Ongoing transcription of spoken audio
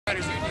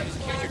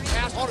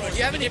Hold on, do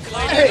you have any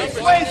Hey,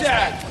 where's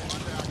that?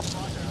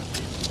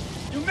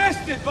 You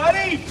missed it,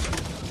 buddy!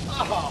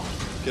 Oh.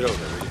 Get over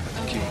there, will you?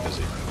 Keep him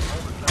busy.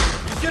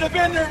 You should have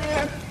been there,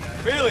 man.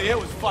 Really, it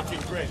was fucking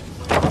great.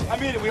 I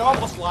mean, we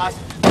almost lost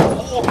the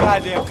whole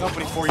goddamn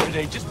company for you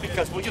today just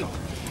because, well, you know,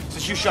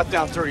 since you shut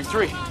down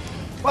 33.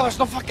 Well, there's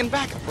no fucking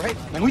backup, right?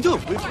 And we do.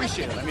 We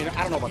appreciate it. I mean,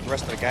 I don't know about the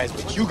rest of the guys,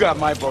 but you got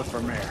my vote for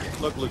mayor.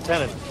 Look,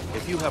 Lieutenant,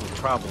 if you have a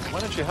problem, why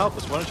don't you help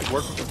us? Why don't you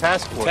work with the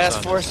task force?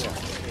 Task force?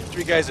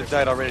 3 guys have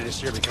died already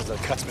this year because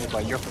of the cuts made by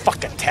your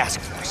fucking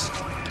task force.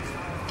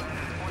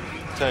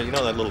 Lieutenant, you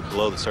know that little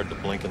glow that started to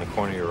blink in the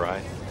corner of your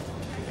eye?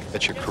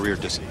 That's your career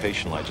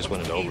dissipation light. Just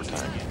went into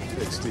overtime.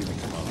 Big Stevie,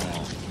 come on,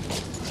 man.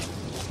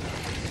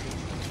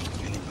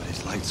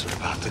 Anybody's lights are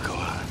about to go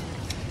out.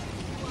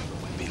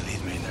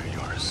 Believe me, they're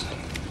yours.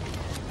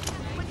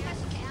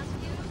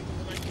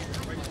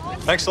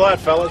 Thanks a lot,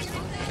 fellas.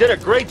 You did a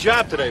great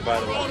job today, by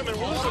the way.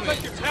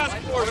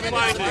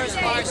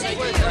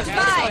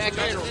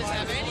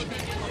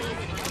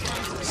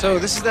 So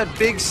this is that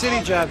big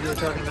city job you were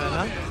talking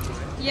about, huh?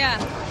 Yeah.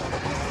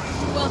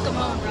 Welcome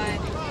home,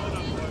 Ryan.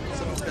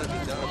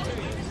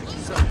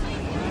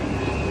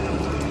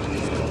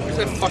 Where's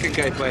that fucking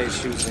guy buy his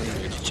shoes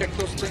anyway? Did you check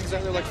those things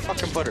out? They're like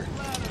fucking butter.